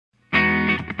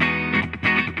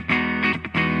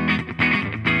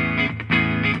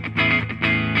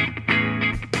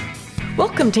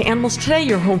Welcome to Animals Today,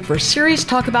 your home for serious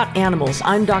talk about animals.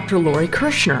 I'm Dr. Lori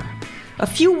Kirshner. A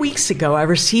few weeks ago, I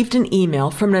received an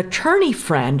email from an attorney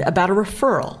friend about a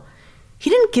referral. He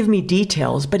didn't give me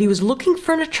details, but he was looking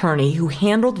for an attorney who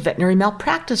handled veterinary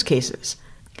malpractice cases.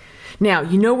 Now,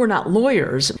 you know we're not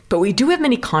lawyers, but we do have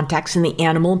many contacts in the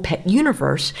animal and pet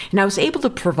universe, and I was able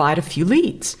to provide a few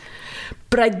leads.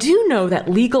 But I do know that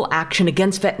legal action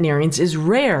against veterinarians is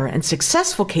rare, and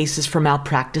successful cases for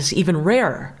malpractice even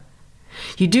rarer.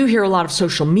 You do hear a lot of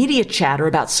social media chatter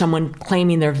about someone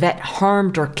claiming their vet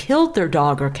harmed or killed their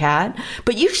dog or cat,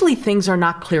 but usually things are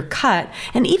not clear-cut,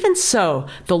 and even so,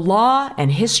 the law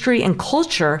and history and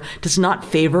culture does not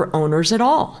favor owners at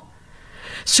all.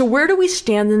 So where do we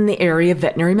stand in the area of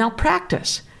veterinary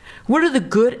malpractice? What are the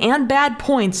good and bad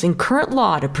points in current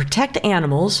law to protect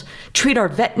animals, treat our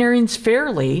veterinarians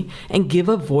fairly, and give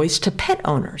a voice to pet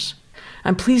owners?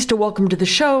 I'm pleased to welcome to the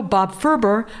show Bob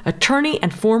Ferber, attorney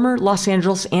and former Los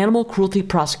Angeles animal cruelty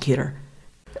prosecutor.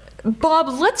 Bob,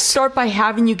 let's start by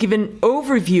having you give an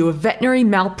overview of veterinary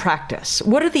malpractice.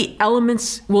 What are the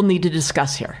elements we'll need to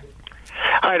discuss here?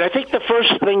 All right, I think the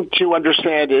first thing to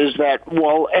understand is that,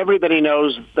 well, everybody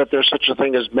knows that there's such a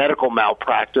thing as medical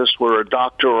malpractice, where a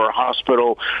doctor or a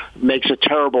hospital makes a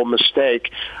terrible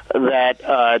mistake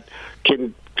that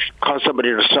can cause somebody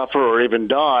to suffer or even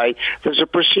die. There's a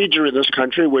procedure in this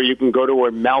country where you can go to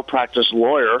a malpractice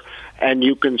lawyer and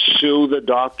you can sue the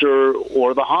doctor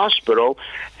or the hospital,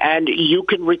 and you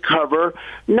can recover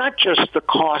not just the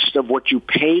cost of what you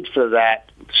paid for that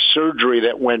surgery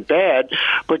that went bad,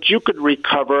 but you could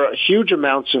recover huge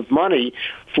amounts of money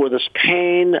for this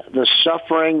pain, the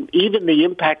suffering, even the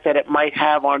impact that it might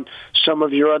have on some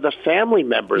of your other family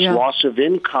members, loss of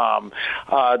income,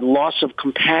 loss of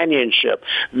companionship.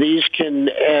 These can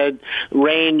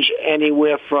range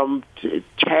anywhere from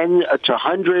 10 to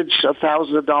hundreds of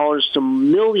thousands of dollars to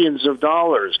millions of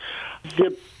dollars.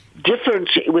 The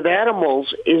difference with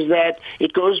animals is that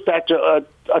it goes back to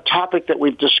a topic that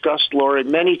we've discussed, Lori,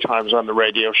 many times on the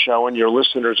radio show, and your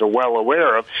listeners are well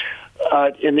aware of.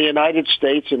 In the United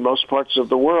States and most parts of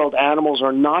the world, animals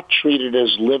are not treated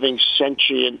as living,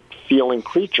 sentient, feeling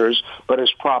creatures, but as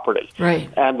property. Right.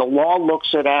 And the law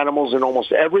looks at animals in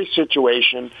almost every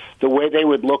situation the way they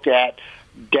would look at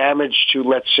damage to,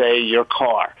 let's say, your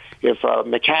car. If a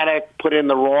mechanic put in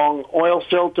the wrong oil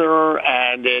filter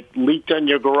and it leaked on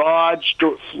your garage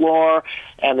floor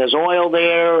and there's oil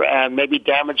there and maybe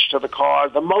damage to the car,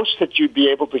 the most that you'd be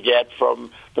able to get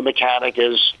from the mechanic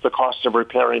is the cost of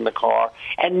repairing the car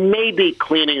and maybe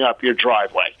cleaning up your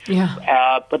driveway.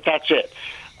 But that's it.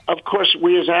 Of course,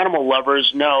 we as animal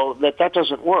lovers know that that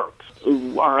doesn't work.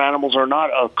 Our animals are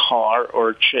not a car or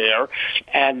a chair,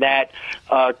 and that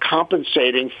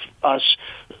compensating us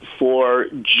for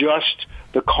just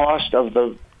the cost of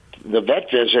the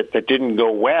vet visit that didn't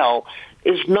go well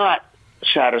is not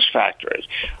satisfactory.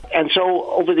 And so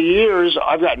over the years,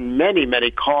 I've gotten many,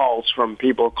 many calls from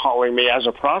people calling me as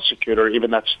a prosecutor,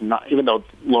 even though,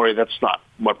 Lori, that's not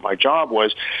what my job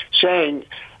was, saying,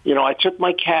 you know, I took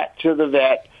my cat to the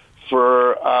vet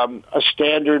for a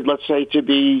standard, let's say, to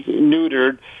be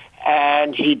neutered,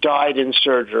 and he died in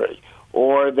surgery.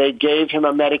 Or they gave him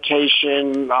a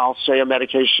medication, I'll say a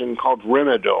medication called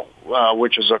Rimadyl,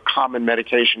 which is a common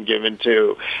medication given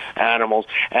to animals,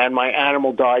 and my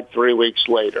animal died 3 weeks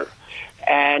later.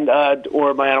 And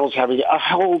or my animal's having a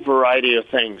whole variety of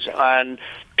things. And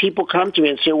people come to me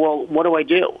and say, well, what do I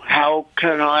do? How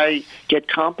can I get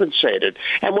compensated?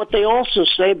 And what they also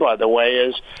say, by the way,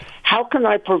 is, how can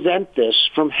I prevent this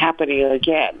from happening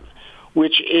again?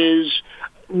 Which is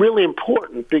really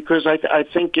important, because I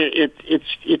think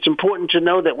it's important to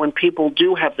know that when people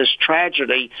do have this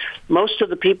tragedy, most of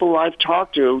the people I've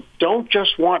talked to don't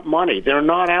just want money. They're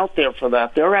not out there for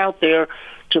that. They're out there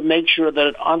to make sure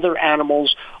that other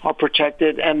animals are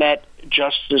protected and that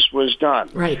justice was done.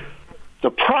 Right.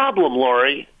 The problem,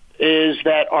 Lori, is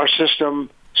that our system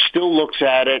still looks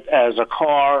at it as a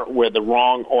car where the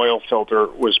wrong oil filter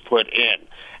was put in.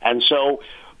 And so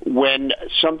when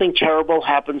something terrible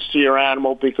happens to your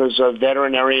animal because a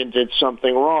veterinarian did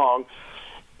something wrong,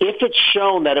 if it's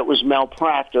shown that it was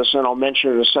malpractice, and I'll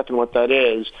mention in a second what that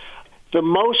is, the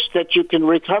most that you can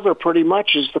recover pretty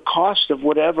much is the cost of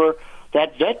whatever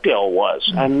that vet bill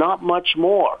was, and not much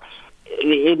more.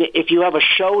 If you have a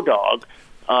show dog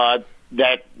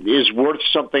that is worth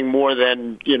something more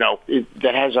than,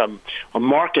 that has a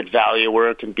market value where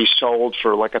it can be sold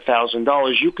for like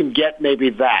 $1,000, you can get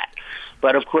maybe that.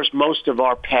 But, of course, most of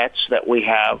our pets that we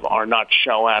have are not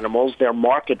show animals. Their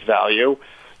market value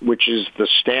which is the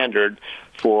standard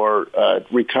for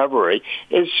recovery,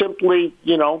 is simply,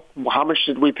 how much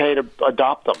did we pay to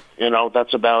adopt them?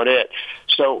 That's about it.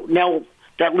 So now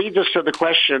that leads us to the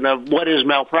question of what is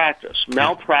malpractice.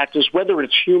 Malpractice, whether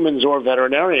it's humans or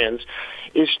veterinarians,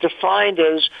 is defined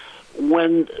as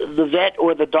when the vet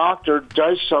or the doctor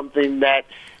does something that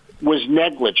was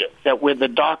negligent, that where the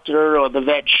doctor or the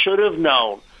vet should have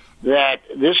known that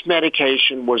this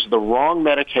medication was the wrong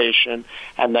medication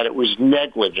and that it was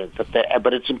negligent.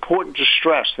 But it's important to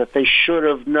stress that they should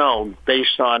have known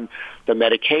based on the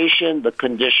medication, the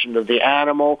condition of the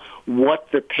animal, what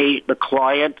the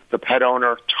client, the pet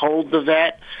owner, told the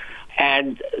vet,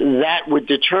 and that would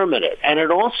determine it. And it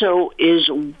also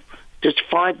is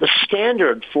defined the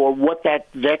standard for what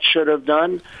that vet should have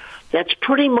done. That's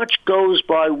pretty much goes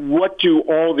by what do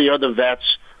all the other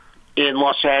vets in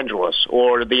Los Angeles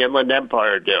or the Inland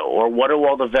Empire do, or what do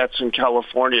all the vets in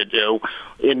California do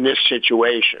in this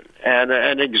situation. And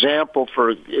an example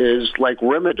is like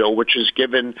Rimadyl, which is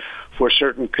given for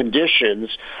certain conditions.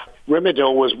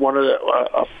 Rimadyl was one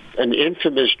of an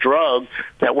infamous drug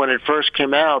that when it first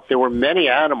came out, there were many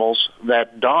animals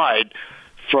that died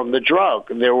from the drug.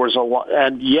 There was a lot,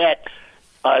 and yet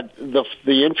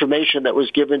the information that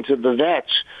was given to the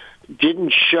vets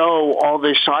didn't show all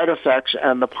the side effects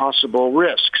and the possible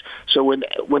risks. So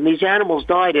when these animals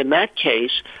died, in that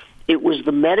case, it was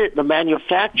the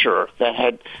manufacturer that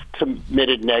had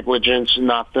committed negligence,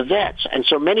 not the vets. And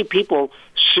so many people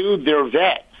sued their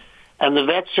vet. And the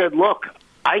vet said, look,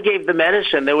 I gave the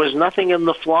medicine. There was nothing in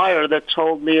the flyer that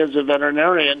told me as a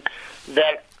veterinarian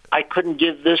that I couldn't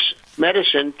give this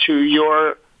medicine to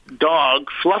your dog,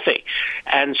 Fluffy.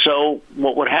 And so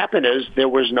what would happen is there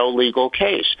was no legal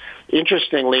case.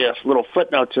 Interestingly, a little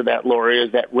footnote to that, Lori,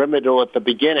 is that Rimadyl at the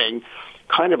beginning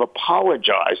kind of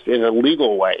apologized in a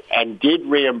legal way and did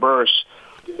reimburse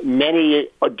many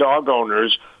dog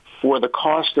owners for the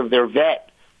cost of their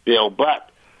vet bill. But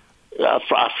a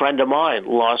friend of mine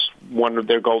lost one of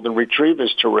their golden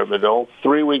retrievers to Rimadyl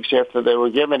 3 weeks after they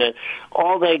were given it.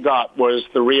 All they got was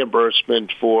the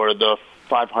reimbursement for the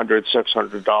 $500,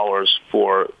 $600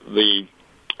 for the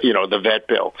vet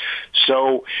bill.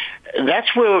 So that's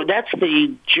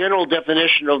the general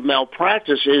definition of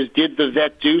malpractice is, did the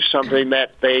vet do something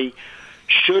that they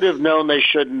should have known they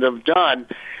shouldn't have done?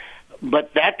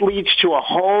 But that leads to a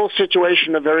whole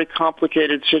situation, a very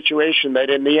complicated situation that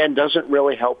in the end doesn't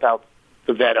really help out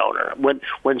the vet owner.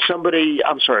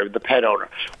 The pet owner.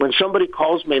 When somebody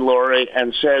calls me, Lori,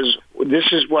 and says, this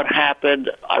is what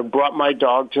happened, I brought my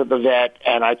dog to the vet,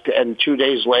 and 2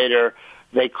 days later,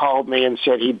 they called me and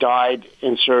said he died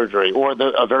in surgery. Or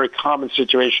a very common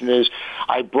situation is,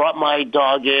 I brought my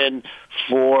dog in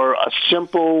for a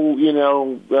simple,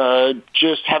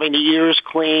 just having the ears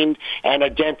cleaned and a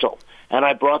dental. And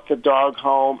I brought the dog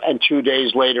home, and 2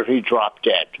 days later he dropped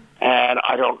dead. And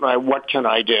I don't know, what can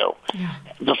I do? Yeah.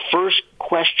 The first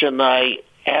question I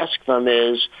ask them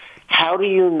is, how do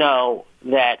you know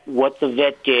that what the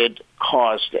vet did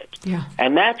caused it? Yeah.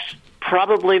 And that's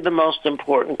probably the most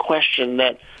important question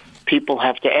that people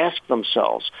have to ask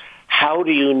themselves. How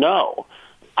do you know?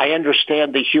 I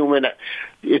understand it's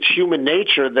human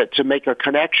nature that to make a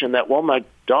connection that, well, my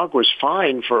dog was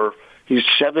fine he's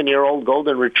a 7-year-old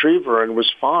golden retriever and was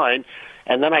fine.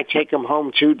 And then I take him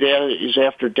home 2 days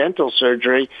after dental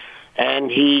surgery, and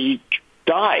he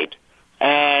died.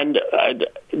 And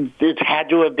it had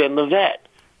to have been the vet.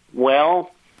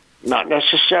 Well, not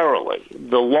necessarily.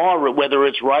 The law, whether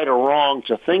it's right or wrong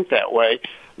to think that way,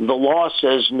 the law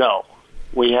says no.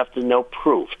 We have to know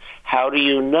proof. How do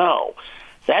you know?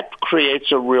 That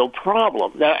creates a real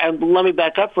problem. Now, and let me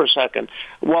back up for a second.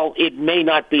 While it may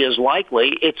not be as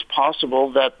likely, it's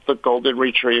possible that the golden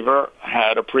retriever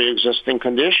had a pre-existing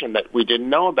condition that we didn't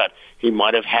know about. He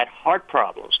might have had heart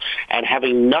problems. And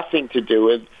having nothing to do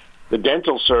with the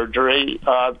dental surgery,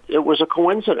 it was a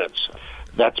coincidence.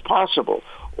 That's possible.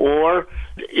 Or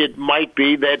it might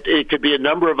be that it could be a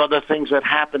number of other things that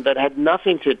happened that had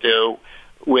nothing to do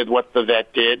with what the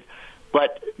vet did.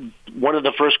 But one of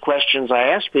the first questions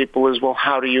I ask people is, well,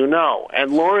 how do you know?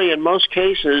 And Lori, in most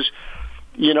cases,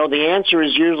 the answer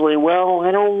is usually, well,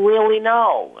 I don't really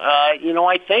know.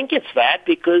 I think it's that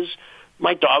because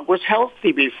my dog was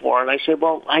healthy before. And I say,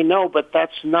 well, I know, but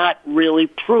that's not really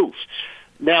proof.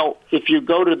 Now, if you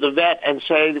go to the vet and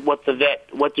say, what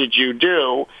did you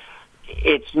do?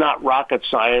 It's not rocket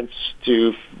science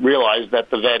to realize that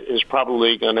the vet is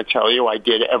probably going to tell you I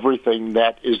did everything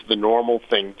that is the normal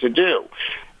thing to do.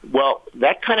 Well,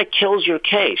 that kind of kills your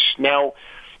case. Now,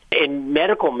 in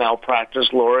medical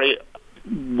malpractice, Lori,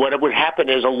 what would happen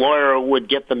is a lawyer would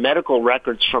get the medical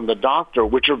records from the doctor,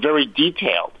 which are very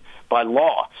detailed. by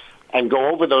law and go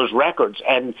over those records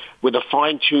and with a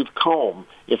fine-tooth comb,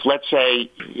 if let's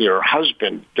say your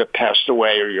husband passed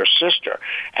away or your sister,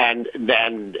 and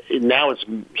then now it's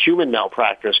human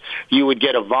malpractice, you would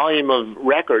get a volume of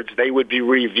records. They would be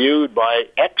reviewed by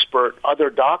expert other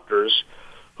doctors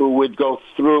who would go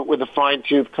through it with a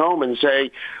fine-tooth comb and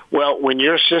say, well, when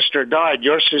your sister died,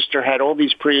 your sister had all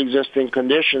these pre-existing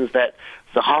conditions that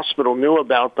the hospital knew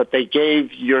about, but they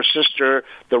gave your sister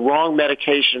the wrong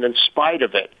medication in spite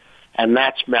of it, and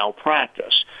that's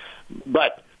malpractice.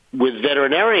 But with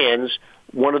veterinarians,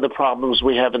 one of the problems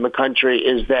we have in the country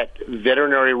is that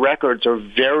veterinary records are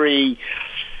very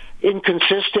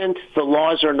inconsistent. The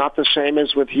laws are not the same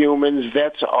as with humans.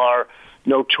 Vets are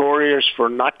notorious for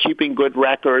not keeping good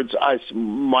records.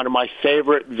 One of my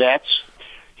favorite vets,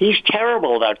 he's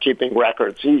terrible about keeping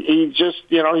records. He just,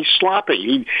 he's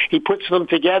sloppy. He puts them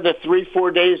together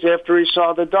 3-4 days after he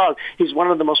saw the dog. He's one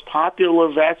of the most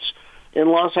popular vets in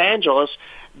Los Angeles.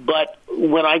 But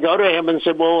when I go to him and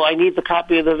say, well, I need the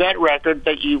copy of the vet record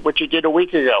what you did a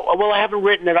week ago. Oh, well, I haven't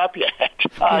written it up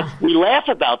yet. We laugh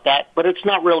about that, but it's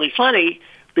not really funny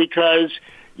because,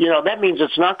 that means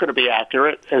it's not going to be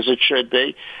accurate as it should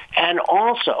be. And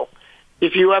also,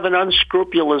 if you have an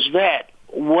unscrupulous vet,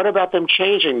 what about them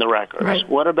changing the records? Right.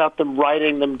 What about them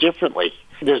writing them differently?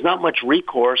 There's not much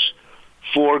recourse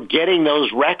for getting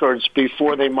those records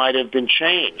before they might have been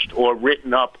changed or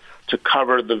written up to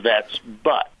cover the vet's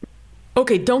butt.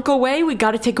 Okay, don't go away. We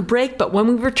got to take a break. But when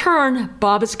we return,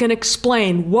 Bob is going to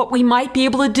explain what we might be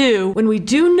able to do when we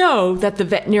do know that the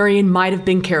veterinarian might have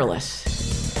been careless.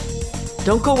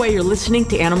 Don't go away. You're listening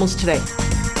to Animals Today.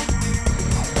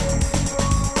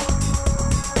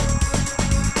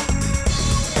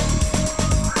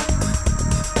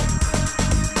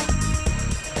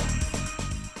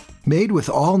 Made with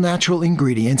all natural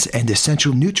ingredients and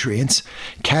essential nutrients,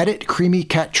 Cat-It Creamy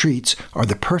Cat Treats are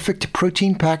the perfect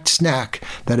protein-packed snack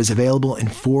that is available in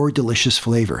 4 delicious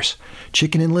flavors: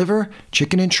 chicken and liver,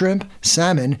 chicken and shrimp,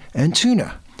 salmon, and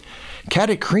tuna.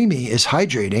 Cat-It Creamy is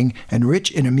hydrating and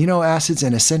rich in amino acids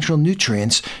and essential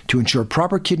nutrients to ensure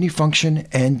proper kidney function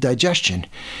and digestion.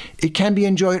 It can be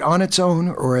enjoyed on its own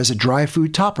or as a dry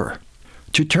food topper.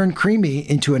 To turn creamy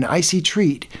into an icy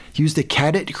treat, use the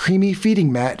Cat-It Creamy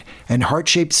feeding mat and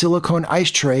heart-shaped silicone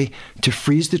ice tray to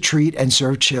freeze the treat and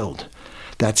serve chilled.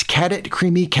 That's Cat-It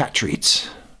Creamy Cat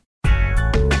Treats.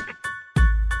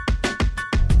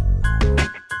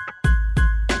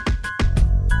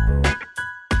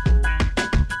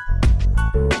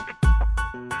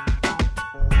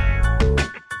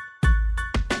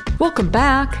 Welcome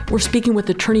back. We're speaking with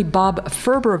attorney Bob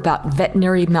Ferber about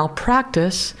veterinary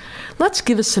malpractice. Let's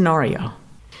give a scenario.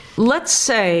 Let's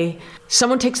say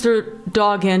someone takes their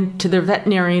dog in to their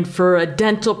veterinarian for a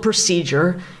dental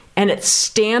procedure, and it's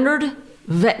standard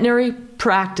veterinary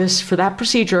practice for that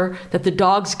procedure that the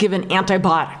dog's given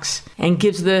antibiotics and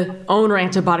gives the owner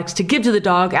antibiotics to give to the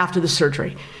dog after the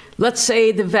surgery. Let's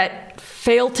say the vet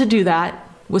failed to do that,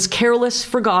 was careless,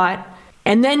 forgot,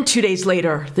 and then 2 days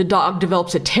later, the dog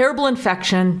develops a terrible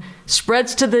infection,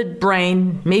 spreads to the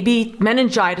brain, maybe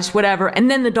meningitis, whatever,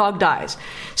 and then the dog dies.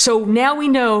 So now we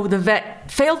know the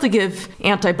vet failed to give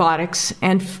antibiotics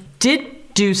and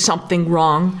did do something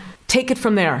wrong. Take it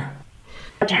from there.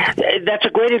 That's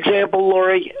a great example,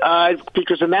 Lori,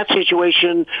 because in that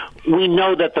situation, we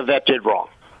know that the vet did wrong.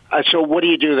 So what do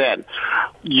you do then?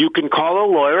 You can call a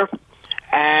lawyer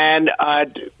and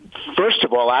first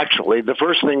of all, actually, the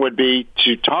first thing would be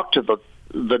to talk to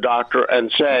the doctor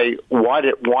and say, why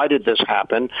did this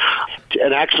happen?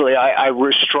 And actually, I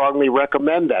strongly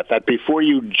recommend that before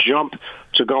you jump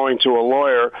to going to a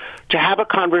lawyer, to have a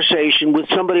conversation with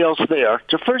somebody else there,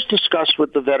 to first discuss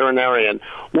with the veterinarian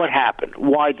what happened,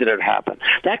 why did it happen.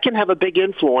 That can have a big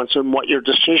influence on what your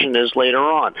decision is later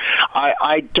on.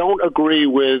 I don't agree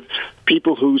with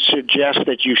people who suggest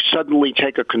that you suddenly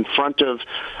take a confrontive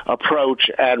approach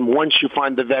and once you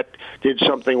find the vet did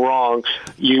something wrong,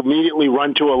 you immediately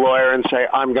run to a lawyer and say,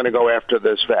 I'm going to go after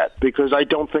this vet, because I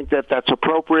don't think that that's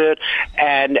appropriate.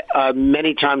 And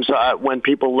many times when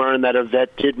people learn that a vet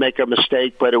did make a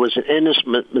mistake, but it was an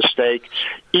innocent mistake,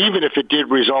 even if it did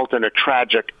result in a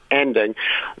tragic ending,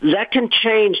 that can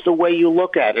change the way you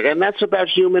look at it. And that's about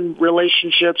human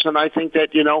relationships. And I think that,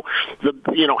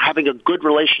 having a good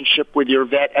relationship with your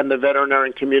vet and the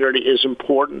veterinarian community is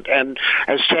important. And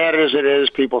as sad as it is,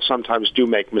 people sometimes do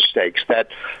make mistakes that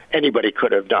anybody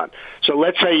could have done. So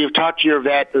let's say you've talked to your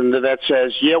vet and the vet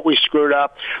says, yeah, we screwed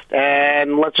up.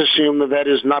 And let's assume the vet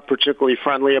is not particularly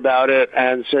friendly about it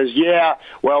and says, yeah,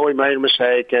 well, we made a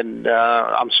mistake and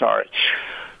I'm sorry.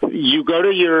 You go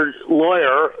to your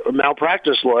lawyer,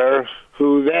 malpractice lawyer,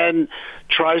 who then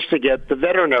tries to get the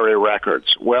veterinary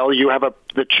records. Well, you have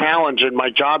the challenge in my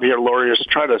job here, Lori, is to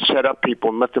try to set up people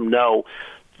and let them know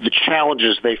the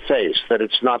challenges they face, that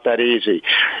it's not that easy.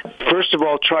 First of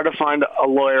all, try to find a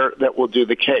lawyer that will do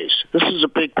the case. This is a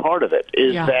big part of it,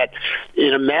 is that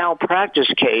in a malpractice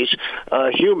case,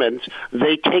 humans,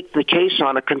 they take the case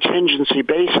on a contingency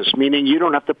basis, meaning you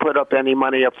don't have to put up any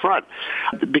money up front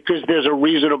because there's a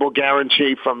reasonable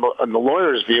guarantee from the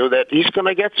lawyer's view that he's going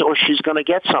to get or she's going to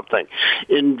get something.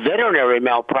 In veterinary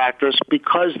malpractice,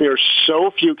 because there's so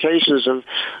few cases of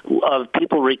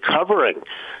people recovering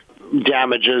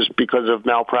damages because of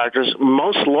malpractice,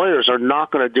 most lawyers are not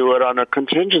going to do it on a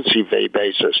contingency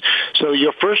basis. So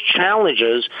your first challenge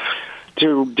is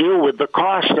to deal with the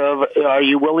cost of, are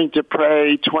you willing to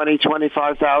pay $20,000,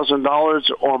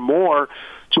 $25,000 or more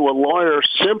to a lawyer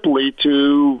simply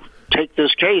to take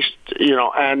this case,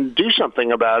 and do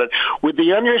something about it, with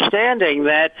the understanding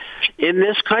that in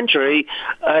this country,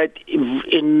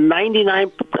 in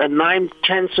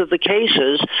 9/10 of the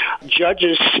cases,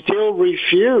 judges still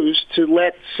refuse to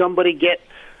let somebody get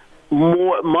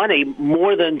more money,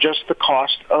 more than just the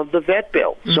cost of the vet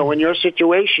bill. So in your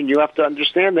situation, you have to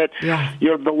understand that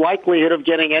the likelihood of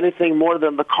getting anything more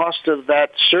than the cost of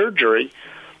that surgery,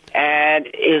 and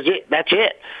that's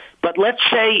it. But let's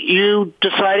say you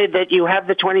decided that you have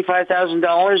the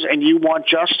 $25,000 and you want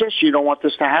justice. You don't want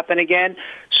this to happen again.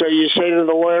 So you say to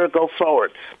the lawyer, go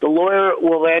forward. The lawyer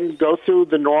will then go through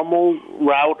the normal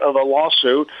route of a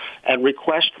lawsuit and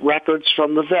request records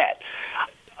from the vet.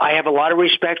 I have a lot of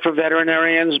respect for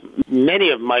veterinarians. Many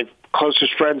of my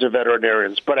closest friends are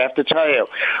veterinarians, but I have to tell you,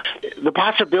 the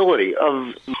possibility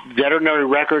of veterinary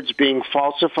records being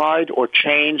falsified or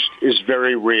changed is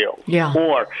very real. Yeah.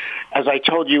 Or, as I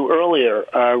told you earlier,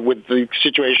 with the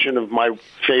situation of my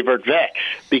favorite vet,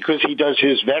 because he does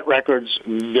his vet records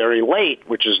very late,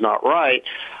 which is not right,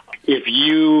 if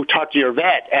you talk to your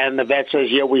vet and the vet says,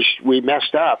 yeah, we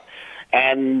messed up,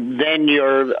 and then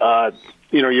your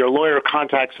lawyer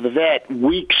contacts the vet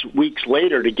weeks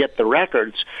later to get the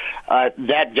records,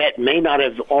 that vet may not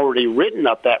have already written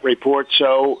up that report,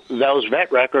 so those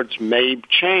vet records may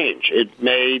change.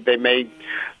 They may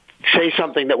say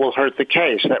something that will hurt the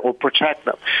case, that will protect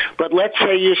them. But let's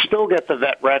say you still get the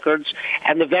vet records,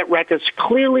 and the vet records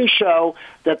clearly show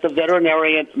that the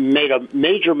veterinarian made a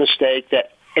major mistake,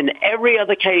 that in every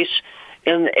other case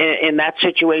in that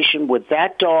situation with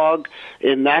that dog,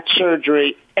 in that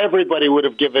surgery, everybody would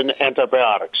have given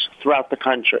antibiotics throughout the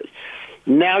country.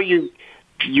 Now you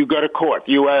go to court.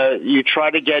 You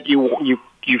try to get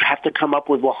you have to come up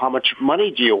with, well, how much money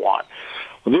do you want?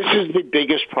 Well, this is the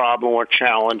biggest problem or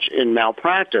challenge in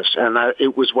malpractice, and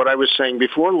it was what I was saying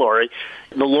before, Lori.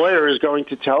 The lawyer is going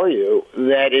to tell you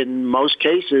that in most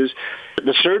cases,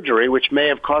 the surgery, which may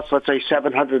have cost, let's say,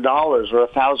 $700 or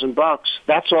 $1,000,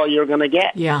 that's all you're going to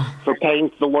get for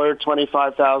paying the lawyer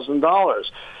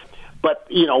 $25,000. But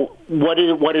what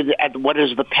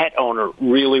does the pet owner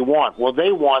really want? Well,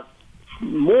 they want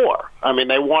more. I mean,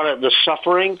 they want the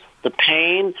suffering, the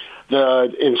pain.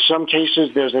 In some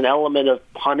cases, there's an element of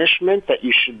punishment that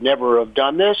you should never have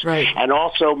done this, right. And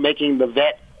also making the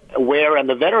vet aware and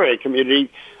the veterinary community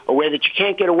aware that you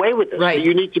can't get away with this. Right.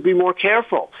 You need to be more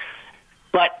careful.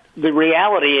 But the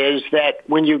reality is that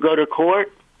when you go to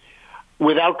court,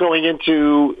 without going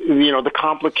into the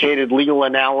complicated legal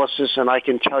analysis, and I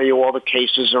can tell you all the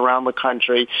cases around the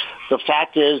country, the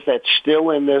fact is that still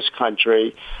in this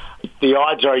country, the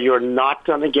odds are you're not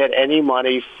going to get any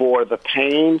money for the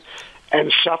pain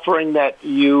and suffering that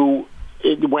you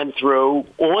went through,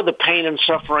 or the pain and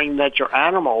suffering that your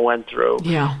animal went through,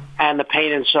 and the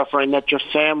pain and suffering that your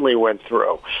family went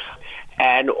through.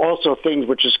 And also things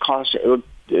which is cost.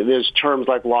 There's terms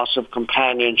like loss of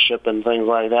companionship and things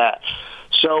like that.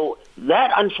 So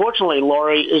that, unfortunately,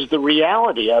 Lori, is the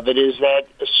reality of it, is that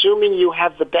assuming you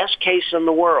have the best case in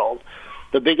the world,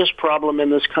 the biggest problem in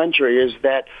this country is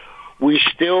that we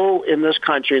still, in this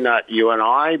country, not you and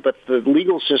I, but the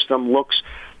legal system looks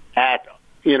at,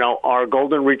 our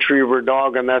golden retriever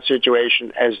dog in that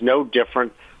situation as no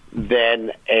different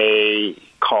than a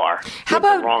car with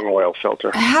the wrong oil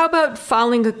filter. How about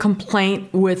filing a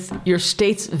complaint with your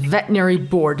state's veterinary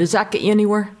board? Does that get you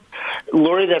anywhere?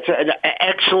 Lori, that's an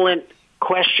excellent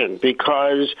question,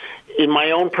 because in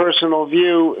my own personal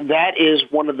view, that is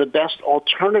one of the best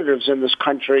alternatives in this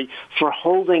country for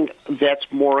holding vets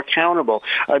more accountable.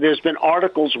 There's been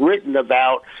articles written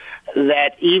about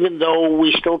that even though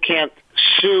we still can't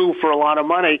sue for a lot of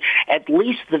money, at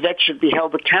least the vet should be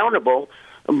held accountable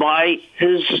by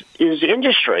his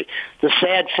industry. The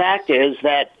sad fact is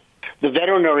that The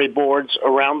veterinary boards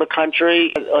around the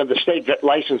country, the state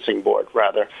licensing board,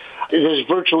 rather, there's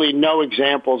virtually no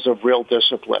examples of real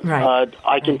discipline. Right.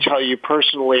 I can tell you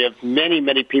personally of many,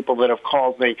 many people that have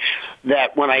called me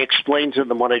that when I explain to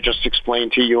them what I just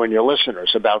explained to you and your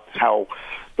listeners about how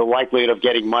the likelihood of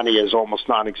getting money is almost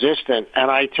non-existent,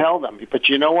 and I tell them, but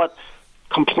you know what?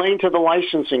 Complain to the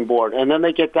licensing board. And then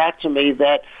they get back to me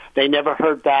that they never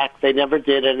heard back. They never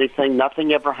did anything.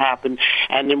 Nothing ever happened.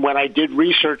 And then when I did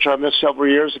research on this several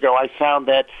years ago, I found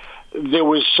that there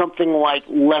was something like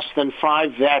less than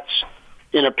 5 vets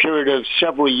in a period of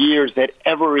several years that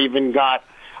ever even got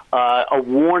a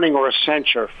warning or a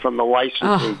censure from the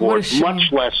licensing board,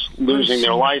 much less losing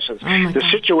their license. The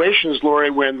situations, Lori,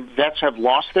 when vets have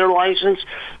lost their license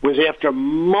was after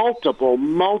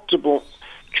multiple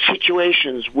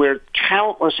situations where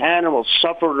countless animals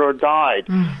suffered or died,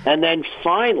 and then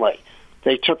finally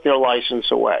they took their license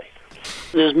away.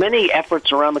 There's many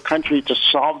efforts around the country to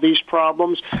solve these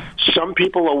problems. Some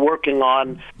people are working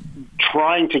on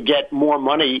trying to get more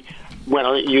money when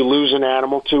you lose an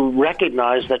animal, to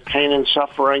recognize that pain and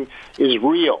suffering is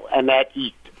real and that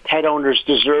pet owners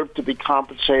deserve to be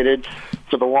compensated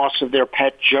for the loss of their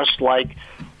pet, just like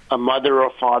a mother or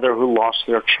father who lost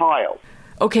their child.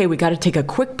 Okay, we got to take a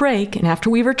quick break, and after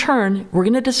we return, we're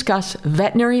going to discuss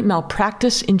veterinary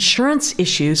malpractice insurance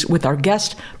issues with our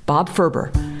guest, Bob Ferber.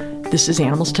 This is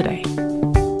Animals Today.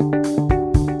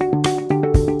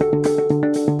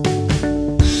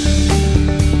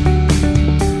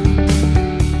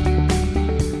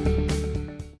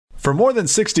 For more than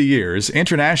 60 years,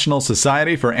 International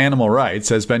Society for Animal Rights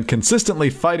has been consistently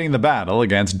fighting the battle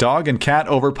against dog and cat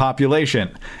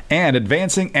overpopulation and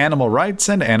advancing animal rights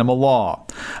and animal law.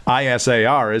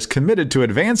 ISAR is committed to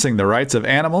advancing the rights of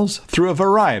animals through a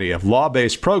variety of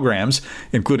law-based programs,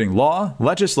 including law,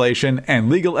 legislation, and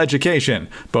legal education,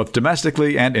 both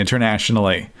domestically and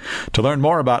internationally. To learn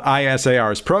more about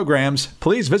ISAR's programs,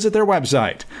 please visit their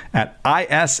website at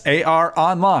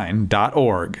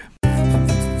isaronline.org.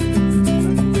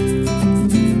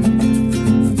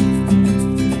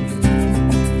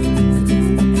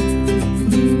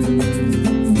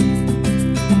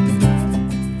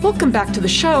 Welcome back to the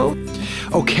show.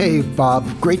 Okay,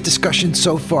 Bob, great discussion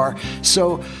so far.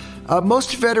 So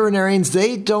most veterinarians,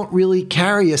 they don't really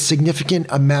carry a significant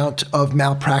amount of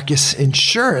malpractice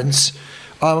insurance.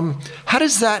 How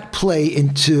does that play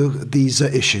into these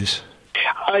issues?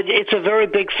 It's a very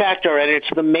big factor, and it's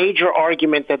the major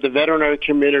argument that the veterinary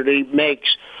community makes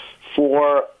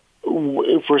for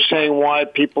saying why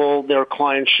their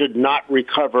clients should not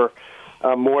recover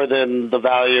more than the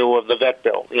value of the vet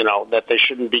bill, that they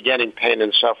shouldn't be getting pain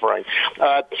and suffering.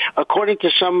 According to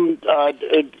some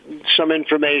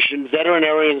information,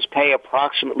 veterinarians pay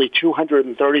approximately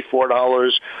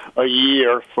 $234 a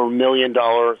year for $1 million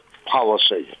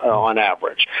policy on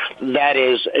average. That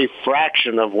is a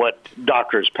fraction of what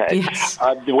doctors pay. Yes.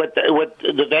 What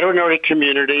the veterinary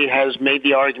community has made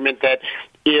the argument that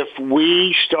if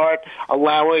we start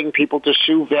allowing people to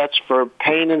sue vets for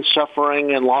pain and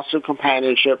suffering and loss of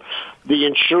companionship, the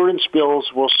insurance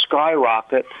bills will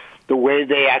skyrocket the way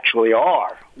they actually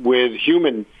are with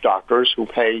human doctors who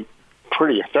pay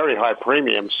very high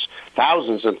premiums,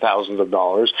 thousands and thousands of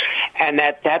dollars, and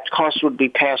that cost would be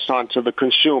passed on to the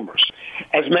consumers.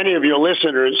 As many of your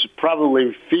listeners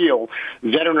probably feel,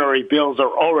 veterinary bills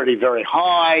are already very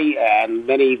high, and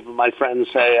many of my friends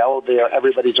say,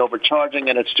 everybody's overcharging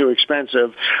and it's too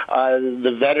expensive.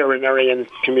 The veterinarian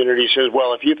community says,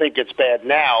 well, if you think it's bad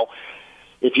now,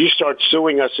 if you start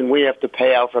suing us and we have to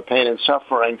pay out for pain and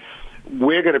suffering,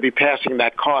 we're going to be passing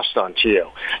that cost on to you.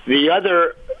 The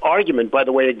other argument, by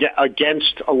the way,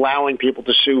 against allowing people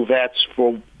to sue vets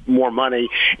for more money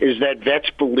is that vets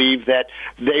believe that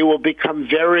they will become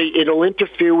it'll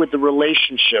interfere with the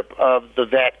relationship of the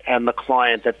vet and the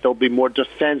client, that they'll be more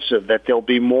defensive, that they'll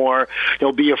be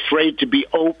afraid to be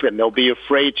open, they'll be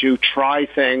afraid to try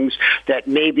things that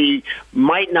maybe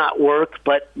might not work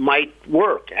but might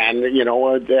work. And,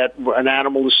 that an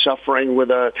animal is suffering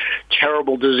with a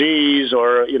terrible disease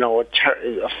or,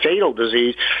 a fatal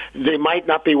disease, they might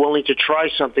not be willing to try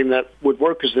something that would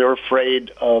work because they're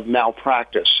afraid of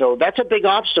malpractice. So that's a big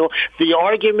obstacle. The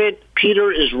argument,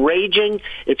 Peter, is raging.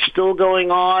 It's still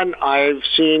going on. I've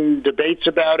seen debates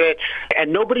about it,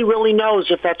 and nobody really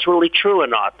knows if that's really true or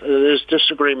not. There's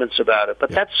disagreements about it, but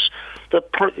that's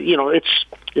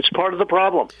it's part of the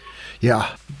problem.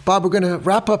 Yeah. Bob, we're going to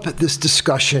wrap up this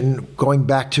discussion going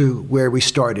back to where we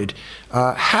started.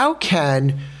 How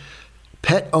can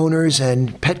pet owners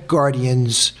and pet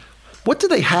guardians, what do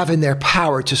they have in their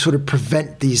power to sort of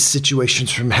prevent these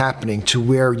situations from happening to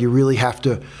where you really have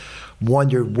to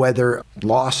wondered whether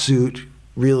lawsuit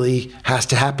really has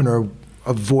to happen or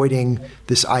avoiding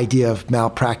this idea of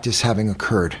malpractice having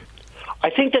occurred? I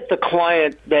think that the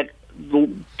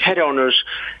pet owners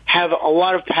have a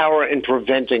lot of power in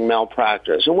preventing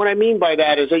malpractice. And what I mean by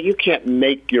that is that you can't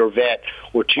make your vet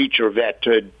or teach your vet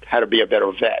how to be a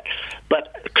better vet.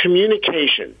 But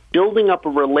communication, building up a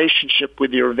relationship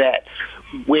with your vet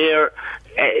where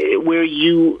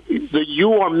you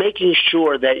are making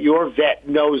sure that your vet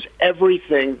knows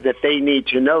everything that they need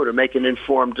to know to make an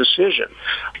informed decision.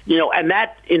 And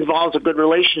that involves a good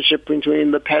relationship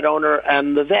between the pet owner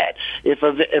and the vet.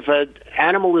 If an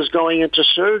animal is going into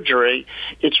surgery,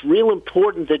 it's real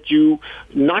important that you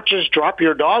not just drop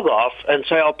your dog off and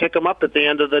say, I'll pick him up at the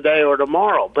end of the day or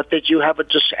tomorrow, but that you have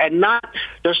and not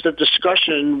just a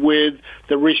discussion with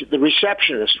the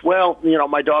receptionist. Well,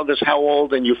 my dog is how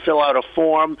old, and you fill out a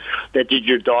form that did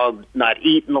your dog not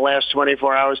eat in the last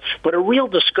 24 hours, but a real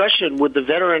discussion with the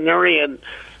veterinarian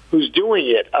who's doing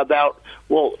it about,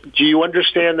 well, do you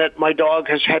understand that my dog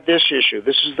has had this issue?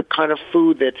 This is the kind of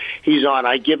food that he's on.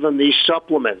 I give him these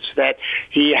supplements, that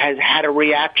he has had a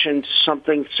reaction to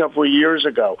something several years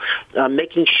ago.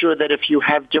 Making sure that if you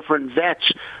have different vets,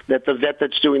 that the vet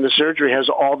that's doing the surgery has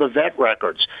all the vet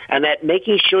records, and that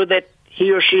making sure that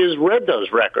he or she has read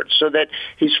those records so that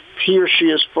he or she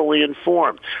is fully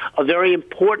informed. A very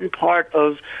important part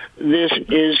of this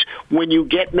is when you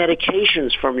get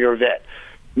medications from your vet,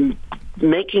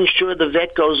 making sure the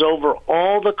vet goes over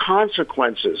all the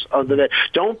consequences of the vet.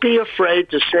 Don't be afraid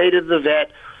to say to the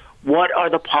vet, what are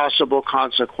the possible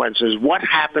consequences? What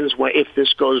happens if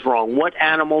this goes wrong? What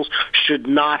animals should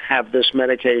not have this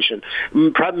medication?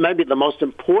 Maybe the most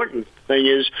important thing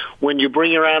is when you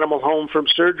bring your animal home from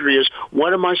surgery is,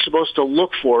 what am I supposed to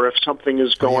look for if something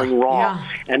is going wrong,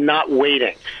 and not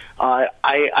waiting.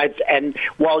 And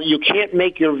while you can't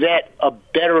make your vet a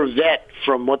better vet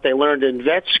from what they learned in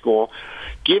vet school,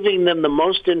 giving them the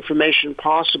most information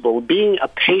possible, being a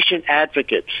patient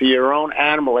advocate for your own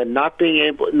animal, and not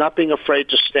being afraid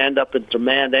to stand up and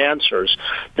demand answers,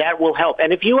 that will help.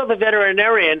 And if you have a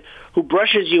veterinarian who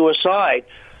brushes you aside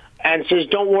and says,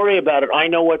 don't worry about it, I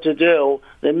know what to do,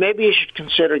 then maybe you should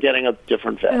consider getting a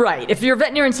different vet. Right. If your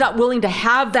veterinarian's not willing to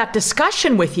have that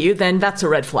discussion with you, then that's a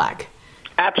red flag.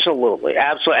 Absolutely.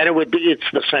 And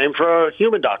it's the same for a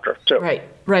human doctor, too.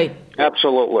 Right.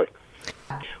 Absolutely.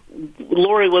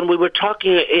 Lori, when we were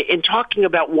talking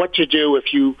about what to do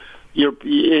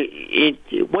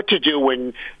what to do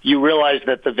when you realize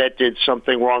that the vet did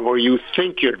something wrong, or you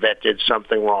think your vet did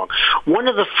something wrong, one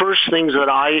of the first things that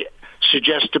I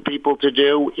suggest to people to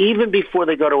do, even before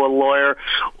they go to a lawyer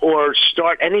or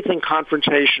start anything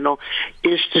confrontational,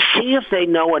 is to see if they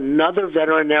know another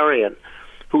veterinarian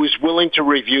who is willing to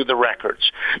review the records.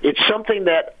 It's something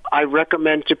that I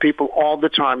recommend to people all the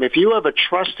time. If you have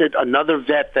another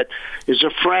vet that is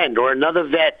a friend, or another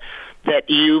vet that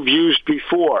you've used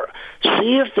before,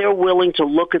 see if they're willing to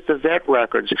look at the vet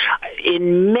records.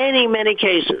 In many, many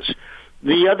cases,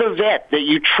 the other vet that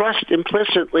you trust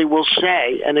implicitly will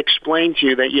say and explain to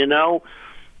you that,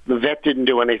 the vet didn't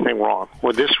do anything wrong,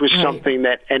 or this was something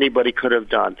that anybody could have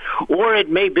done. Or it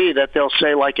may be that they'll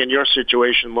say, like in your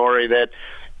situation, Lori, that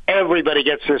everybody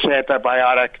gets this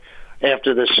antibiotic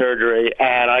after the surgery,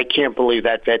 and I can't believe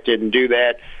that vet didn't do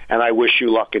that, and I wish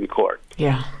you luck in court.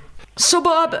 Yeah. So,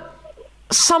 Bob,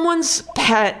 someone's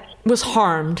pet was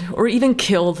harmed or even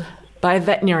killed by a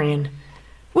veterinarian.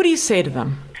 What do you say to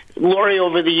them? Lori,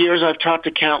 over the years, I've talked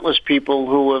to countless people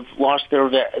who have lost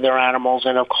their animals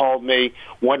and have called me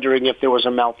wondering if there was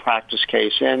a malpractice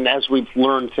case. And as we've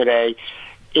learned today,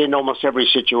 in almost every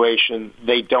situation,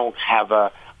 they don't have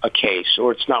a case,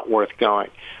 or it's not worth going.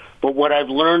 But what I've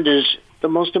learned is the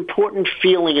most important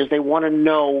feeling is they want to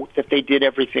know that they did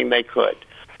everything they could,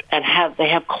 and they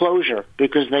have closure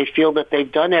because they feel that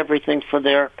they've done everything for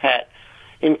their pet,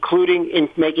 including in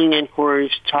making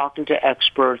inquiries, talking to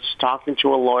experts, talking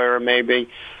to a lawyer maybe,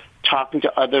 talking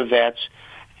to other vets,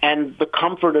 and the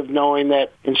comfort of knowing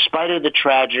that in spite of the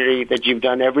tragedy, that you've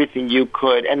done everything you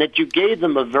could, and that you gave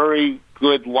them a very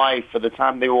good life for the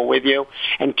time they were with you.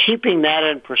 And keeping that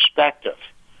in perspective,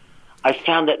 I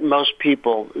found that most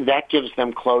people, that gives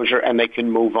them closure and they can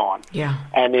move on. Yeah.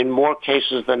 And in more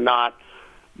cases than not,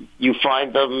 you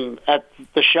find them at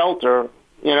the shelter,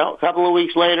 a couple of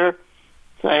weeks later,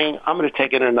 saying, I'm going to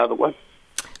take in another one.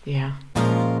 Yeah.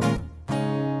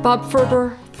 Bob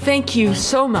Ferber, thank you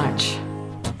so much.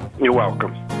 You're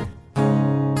welcome.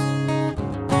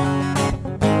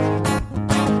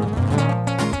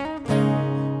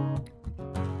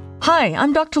 Hi,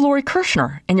 I'm Dr. Lori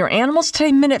Kirshner, and your Animals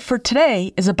Today Minute for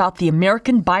today is about the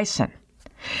American bison.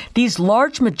 These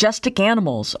large, majestic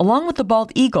animals, along with the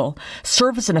bald eagle,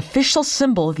 serve as an official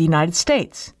symbol of the United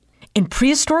States. In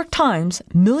prehistoric times,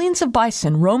 millions of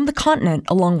bison roamed the continent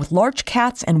along with large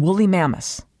cats and woolly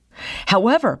mammoths.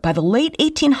 However, by the late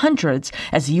 1800s,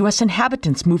 as the U.S.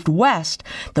 inhabitants moved west,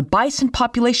 the bison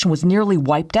population was nearly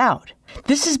wiped out.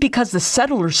 This is because the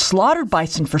settlers slaughtered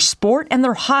bison for sport and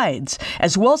their hides,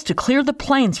 as well as to clear the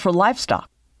plains for livestock.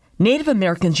 Native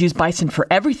Americans used bison for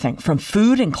everything from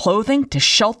food and clothing to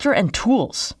shelter and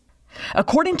tools.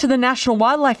 According to the National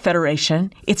Wildlife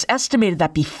Federation, it's estimated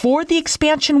that before the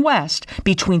expansion west,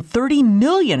 between 30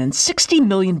 million and 60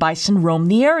 million bison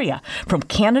roamed the area, from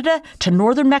Canada to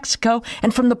northern Mexico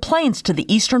and from the plains to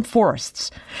the eastern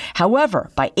forests.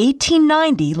 However, by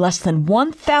 1890, less than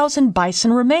 1,000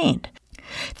 bison remained.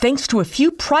 Thanks to a few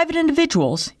private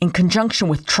individuals, in conjunction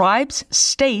with tribes,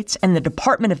 states, and the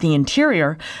Department of the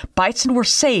Interior, bison were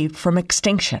saved from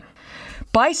extinction.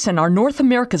 Bison are North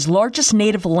America's largest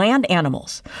native land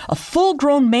animals. A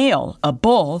full-grown male, a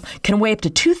bull, can weigh up to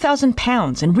 2,000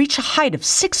 pounds and reach a height of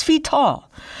 6 feet tall.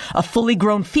 A fully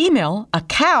grown female, a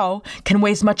cow, can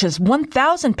weigh as much as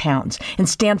 1,000 pounds and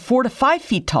stand 4 to 5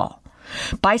 feet tall.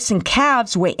 Bison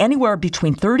calves weigh anywhere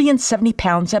between 30 and 70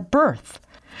 pounds at birth.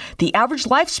 The average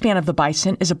lifespan of the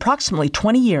bison is approximately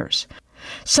 20 years.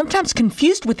 Sometimes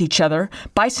confused with each other,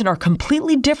 bison are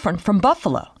completely different from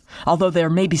buffalo, although there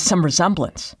may be some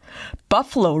resemblance.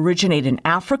 Buffalo originate in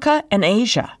Africa and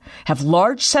Asia, have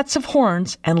large sets of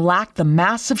horns, and lack the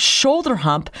massive shoulder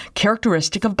hump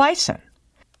characteristic of bison.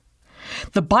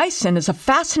 The bison is a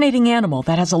fascinating animal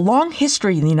that has a long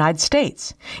history in the United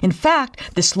States. In fact,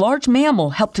 this large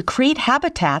mammal helped to create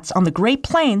habitats on the Great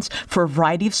Plains for a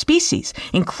variety of species,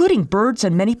 including birds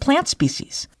and many plant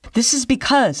species. This is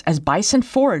because, as bison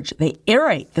forage, they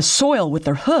aerate the soil with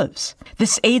their hooves.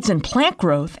 This aids in plant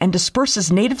growth and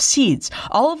disperses native seeds,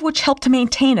 all of which help to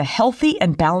maintain a healthy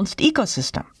and balanced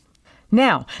ecosystem.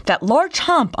 Now, that large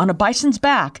hump on a bison's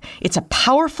back, it's a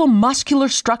powerful muscular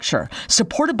structure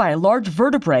supported by a large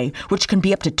vertebrae which can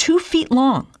be up to 2 feet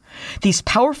long. These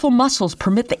powerful muscles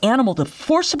permit the animal to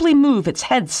forcibly move its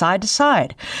head side to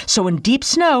side, so in deep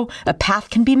snow, a path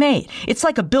can be made. It's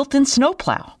like a built-in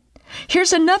snowplow.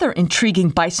 Here's another intriguing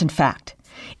bison fact.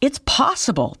 It's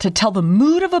possible to tell the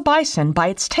mood of a bison by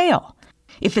its tail.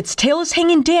 If its tail is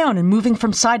hanging down and moving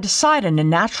from side to side in a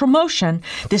natural motion,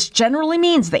 this generally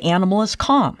means the animal is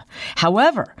calm.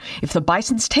 However, if the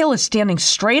bison's tail is standing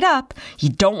straight up, you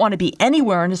don't want to be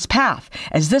anywhere in its path,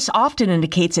 as this often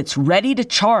indicates it's ready to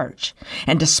charge.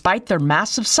 And despite their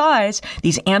massive size,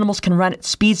 these animals can run at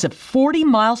speeds of 40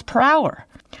 miles per hour.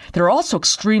 They're also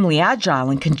extremely agile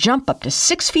and can jump up to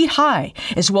 6 feet high,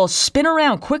 as well as spin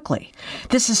around quickly.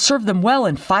 This has served them well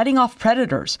in fighting off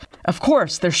predators. Of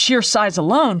course, their sheer size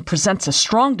alone presents a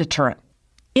strong deterrent.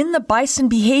 In the bison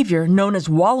behavior known as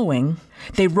wallowing,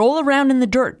 they roll around in the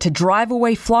dirt to drive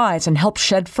away flies and help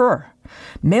shed fur.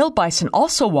 Male bison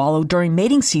also wallow during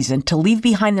mating season to leave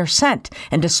behind their scent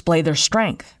and display their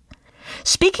strength.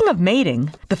 Speaking of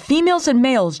mating, the females and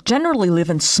males generally live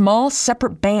in small,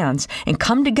 separate bands and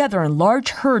come together in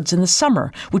large herds in the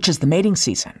summer, which is the mating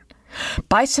season.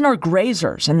 Bison are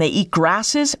grazers, and they eat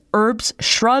grasses, herbs,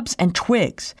 shrubs, and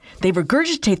twigs. They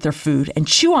regurgitate their food and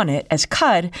chew on it as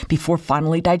cud before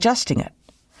finally digesting it.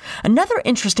 Another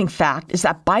interesting fact is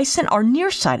that bison are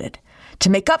nearsighted. To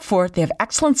make up for it, they have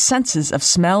excellent senses of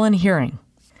smell and hearing.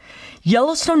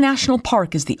 Yellowstone National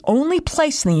Park is the only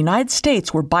place in the United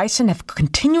States where bison have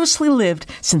continuously lived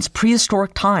since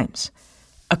prehistoric times.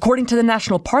 According to the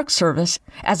National Park Service,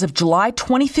 as of July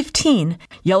 2015,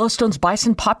 Yellowstone's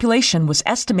bison population was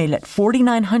estimated at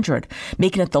 4,900,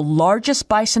 making it the largest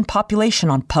bison population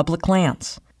on public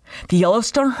lands. The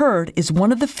Yellowstone herd is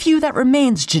one of the few that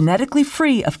remains genetically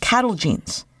free of cattle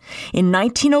genes. In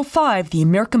 1905, the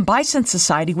American Bison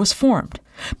Society was formed.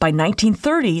 By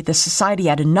 1930, the society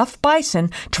had enough bison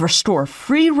to restore a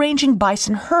free-ranging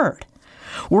bison herd.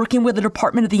 Working with the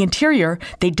Department of the Interior,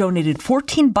 they donated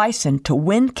 14 bison to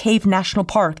Wind Cave National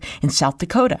Park in South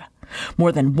Dakota.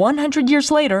 More than 100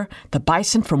 years later, the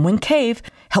bison from Wind Cave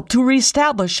helped to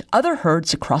reestablish other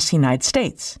herds across the United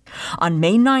States. On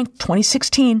May 9,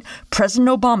 2016, President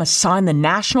Obama signed the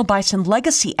National Bison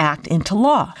Legacy Act into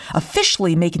law,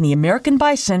 officially making the American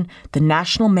bison the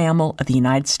national mammal of the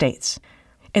United States.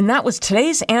 And that was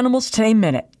today's Animals Today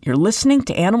Minute. You're listening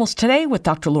to Animals Today with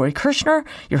Dr. Lori Kirshner,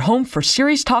 your home for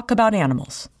serious talk about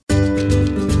animals.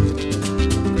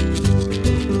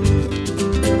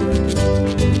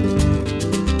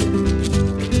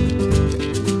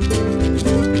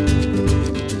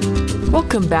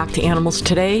 Welcome back to Animals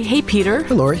Today. Hey, Peter.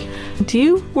 Hey, Lori. Do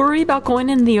you worry about going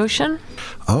in the ocean?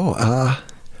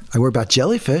 I worry about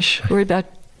jellyfish. You worry about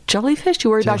jellyfish? You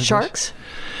worry about Jellyfish? sharks?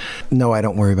 No, I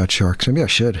don't worry about sharks. Maybe I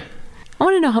should. I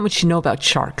want to know how much you know about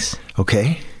sharks.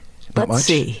 Okay. Not Let's much.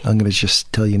 see. I'm going to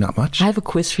just tell you not much. I have a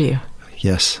quiz for you.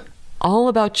 Yes. All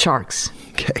about sharks.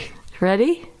 Okay.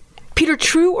 Ready? Peter,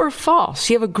 true or false?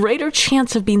 You have a greater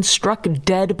chance of being struck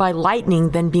dead by lightning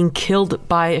than being killed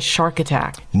by a shark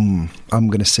attack. I'm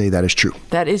going to say that is true.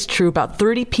 That is true. About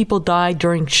 30 people die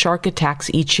during shark attacks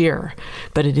each year.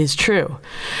 But it is true.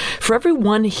 For every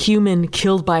one human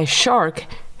killed by a shark,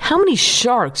 how many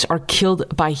sharks are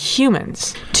killed by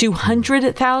humans?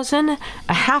 200,000,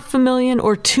 500,000,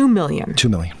 or 2 million? 2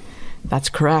 million. That's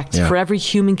correct. Yeah. For every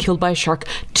human killed by a shark,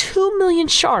 2 million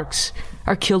sharks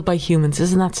are killed by humans.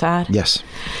 Isn't that sad? Yes.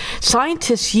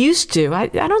 Scientists used to, I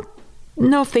don't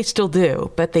know if they still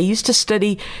do, but they used to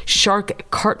study shark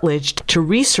cartilage to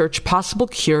research possible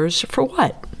cures for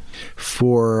what?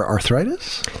 For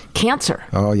arthritis? Cancer.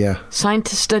 Oh, yeah.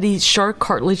 Scientists study shark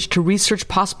cartilage to research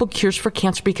possible cures for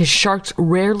cancer because sharks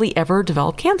rarely ever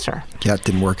develop cancer. Yeah, it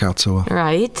didn't work out so well.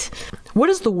 Right.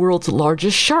 What is the world's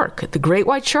largest shark? The great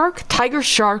white shark, tiger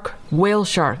shark, whale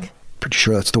shark? Pretty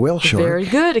sure that's the whale shark. Very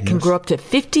good. It can grow up to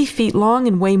 50 feet long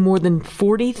and weigh more than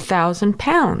 40,000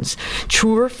 pounds.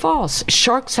 True or false?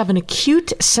 Sharks have an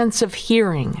acute sense of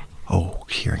hearing. Oh,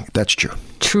 hearing. That's true.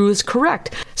 True is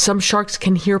correct. Some sharks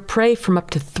can hear prey from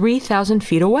up to 3,000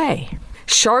 feet away.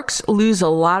 Sharks lose a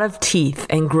lot of teeth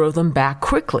and grow them back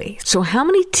quickly. So how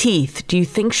many teeth do you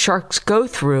think sharks go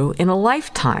through in a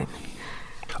lifetime?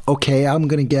 Okay, I'm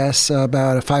going to guess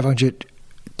about 500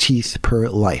 teeth per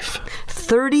life.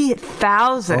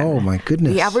 30,000. Oh, my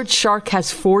goodness. The average shark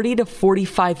has 40 to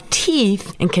 45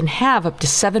 teeth and can have up to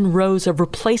 7 rows of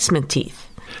replacement teeth.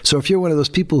 So if you're one of those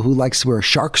people who likes to wear a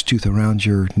shark's tooth around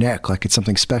your neck like it's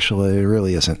something special, it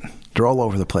really isn't. They're all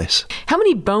over the place. How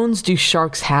many bones do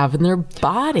sharks have in their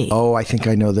body? Oh, I think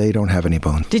I know they don't have any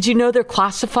bone. Did you know they're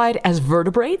classified as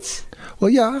vertebrates? Well,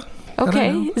 yeah. I don't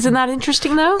Okay. know. Isn't that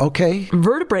interesting, though? Okay.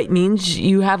 Vertebrate means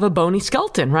you have a bony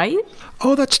skeleton, right?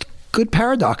 Oh, that's good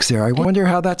paradox there. I wonder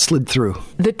how that slid through.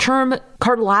 The term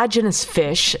cartilaginous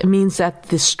fish means that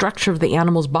the structure of the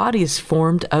animal's body is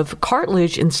formed of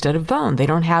cartilage instead of bone. They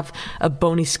don't have a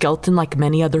bony skeleton like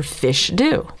many other fish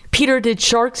do. Peter, did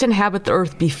sharks inhabit the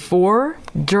earth before,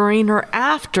 during, or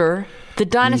after the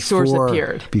dinosaurs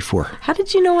appeared? Before. How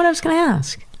did you know what I was going to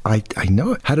ask? I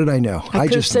know it. How did I know? I could have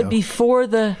just said know. before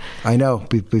the... I know.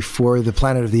 Before the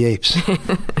Planet of the Apes.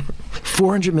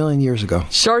 400 million years ago.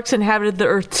 Sharks inhabited the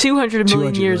earth 200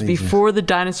 million years before the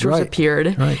dinosaurs appeared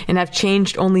and have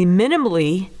changed only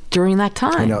minimally during that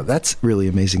time. I know. That's really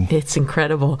amazing. It's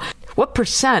incredible. What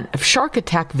percent of shark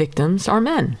attack victims are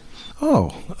men? Oh,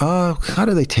 how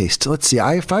do they taste? Let's see.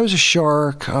 If I was a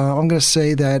shark, I'm going to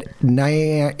say that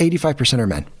 85% are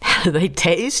men. How do they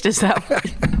taste? Is that what?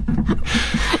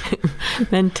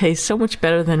 Men taste so much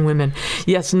better than women.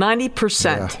 Yes, 90%.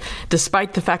 Yeah.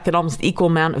 Despite the fact that almost equal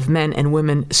amount of men and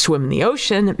women swim in the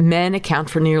ocean, men account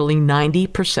for nearly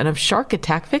 90% of shark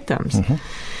attack victims.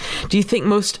 Mm-hmm. Do you think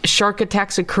most shark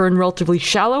attacks occur in relatively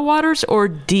shallow waters or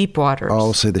deep waters?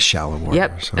 I'll say the shallow waters.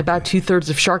 Yep. Okay. About 2/3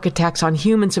 of shark attacks on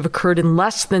humans have occurred in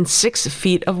less than 6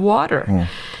 feet of water.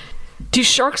 Do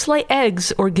sharks lay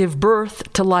eggs or give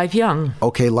birth to live young?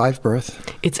 Okay, live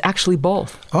birth. It's actually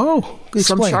both. Oh,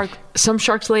 explain. Some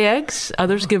sharks lay eggs,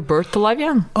 others give birth to live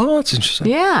young. Oh, that's interesting.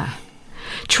 Yeah.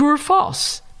 True or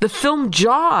false? The film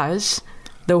Jaws,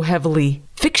 though heavily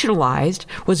fictionalized,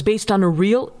 was based on a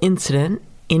real incident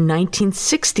in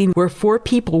 1916 where 4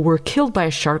 people were killed by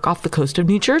a shark off the coast of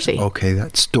New Jersey. Okay,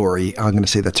 that story, I'm going to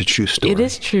say that's a true story. It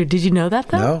is true. Did you know that,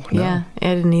 though? No. Yeah,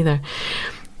 I didn't either.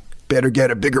 Better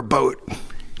get a bigger boat.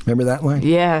 Remember that line?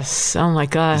 Yes. Oh, my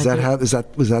God. Was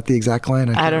that the exact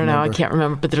line? I don't know. I can't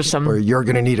remember, but there's some... Or you're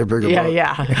going to need a bigger boat.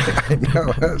 Yeah. I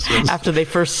know. After they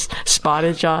first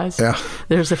spotted Jaws. Yeah.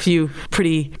 There's a few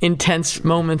pretty intense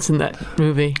moments in that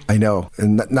movie. I know.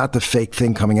 And not the fake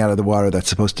thing coming out of the water that's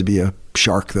supposed to be a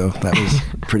shark, though. That was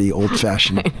pretty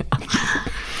old-fashioned.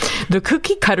 The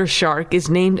cookie cutter shark is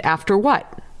named after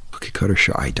what? Cookie cutter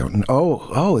shark. I don't know.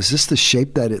 Oh, is this the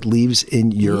shape that it leaves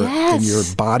in your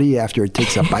body after it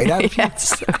takes a bite out of you?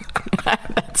 Yes.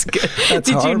 That's good. That's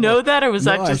Did horrible. you know that, or was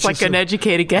that No, just like an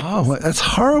educated guess? Oh, that's a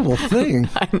horrible thing.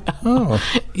 I know.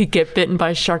 Oh. You get bitten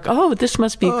by a shark. Oh, this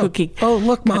must be a cookie. Oh,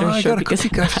 look, Mom, I got a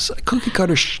because- cookie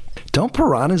cutter. Don't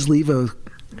piranhas leave a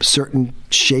certain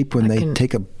shape when they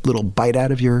take a little bite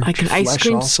out of your Like an flesh ice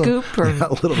cream also? scoop? Or... Yeah,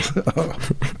 a little. Oh.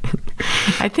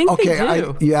 I think they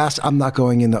do. You asked. I'm not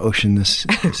going in the ocean this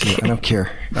year. I don't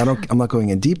care. I'm not going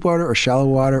in deep water or shallow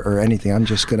water or anything. I'm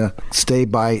just gonna stay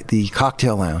by the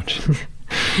cocktail lounge.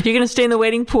 You're going to stay in the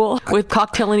wading pool with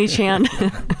cocktail in each hand?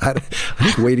 I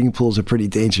think wading pools are pretty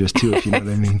dangerous too, if you know what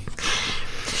I mean.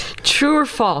 True or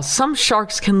false? Some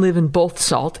sharks can live in both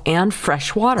salt and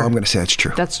fresh water. I'm going to say that's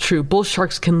true. That's true. Bull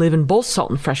sharks can live in both salt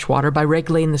and fresh water by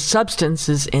regulating the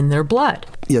substances in their blood.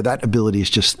 Yeah, that ability is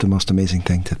just the most amazing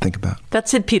thing to think about.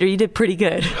 That's it, Peter. You did pretty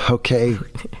good. Okay.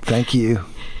 Thank you.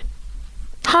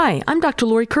 Hi, I'm Dr.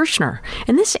 Lori Kirshner,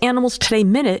 and this Animals Today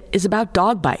Minute is about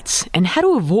dog bites and how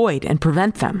to avoid and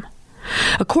prevent them.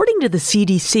 According to the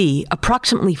CDC,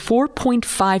 approximately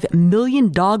 4.5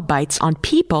 million dog bites on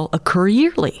people occur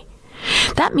yearly.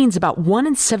 That means about 1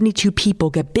 in 72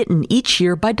 people get bitten each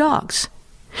year by dogs.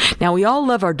 Now, we all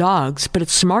love our dogs, but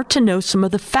it's smart to know some of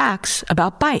the facts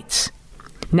about bites.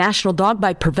 National Dog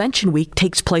Bite Prevention Week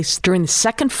takes place during the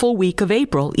second full week of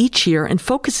April each year and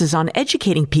focuses on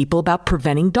educating people about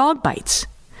preventing dog bites.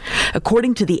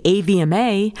 According to the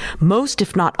AVMA, most,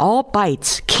 if not all,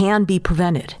 bites can be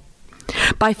prevented.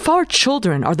 By far,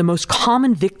 children are the most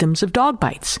common victims of dog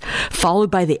bites, followed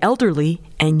by the elderly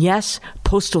and, yes,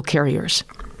 postal carriers.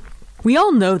 We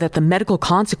all know that the medical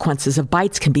consequences of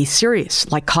bites can be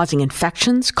serious, like causing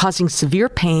infections, causing severe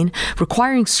pain,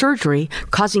 requiring surgery,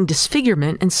 causing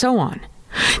disfigurement, and so on.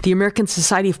 The American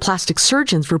Society of Plastic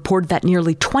Surgeons reported that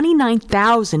nearly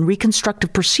 29,000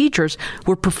 reconstructive procedures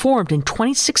were performed in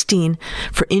 2016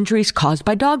 for injuries caused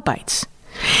by dog bites.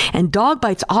 And dog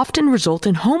bites often result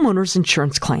in homeowners'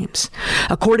 insurance claims.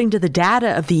 According to the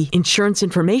data of the Insurance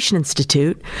Information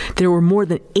Institute, there were more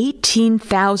than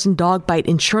 18,000 dog bite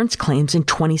insurance claims in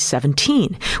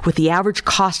 2017, with the average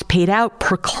cost paid out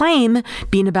per claim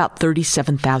being about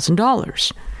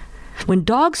 $37,000. When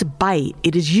dogs bite,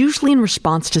 it is usually in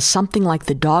response to something like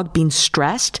the dog being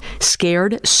stressed,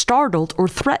 scared, startled, or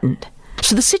threatened.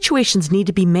 So the situations need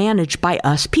to be managed by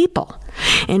us people.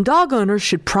 And dog owners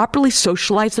should properly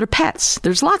socialize their pets.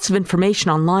 There's lots of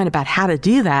information online about how to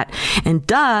do that. And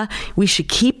we should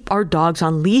keep our dogs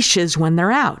on leashes when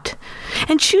they're out.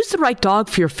 And choose the right dog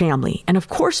for your family. And of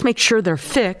course, make sure they're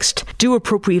fixed, do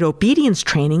appropriate obedience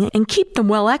training, and keep them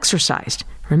well exercised.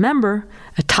 Remember,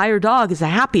 a tired dog is a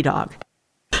happy dog.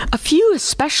 A few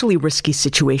especially risky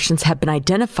situations have been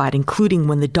identified, including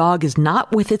when the dog is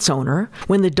not with its owner,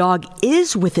 when the dog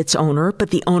is with its owner, but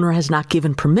the owner has not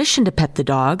given permission to pet the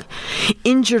dog,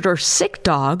 injured or sick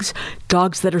dogs,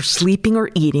 dogs that are sleeping or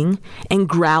eating, and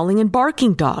growling and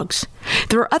barking dogs.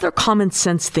 There are other common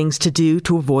sense things to do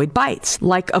to avoid bites,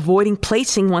 like avoiding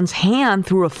placing one's hand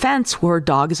through a fence where a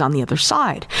dog is on the other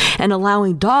side, and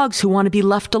allowing dogs who want to be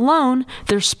left alone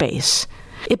their space.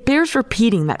 It bears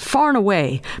repeating that far and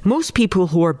away, most people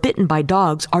who are bitten by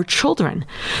dogs are children.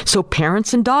 So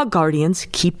parents and dog guardians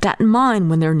keep that in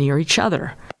mind when they're near each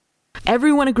other.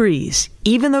 Everyone agrees,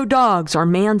 even though dogs are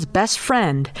man's best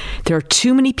friend, there are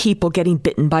too many people getting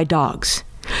bitten by dogs.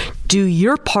 Do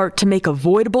your part to make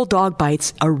avoidable dog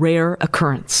bites a rare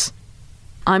occurrence.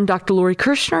 I'm Dr. Lori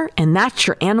Kirshner, and that's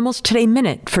your Animals Today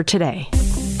Minute for today.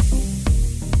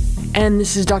 And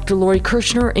this is Dr. Lori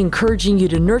Kirshner encouraging you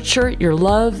to nurture your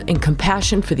love and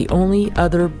compassion for the only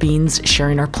other beings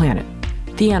sharing our planet,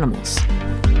 the animals.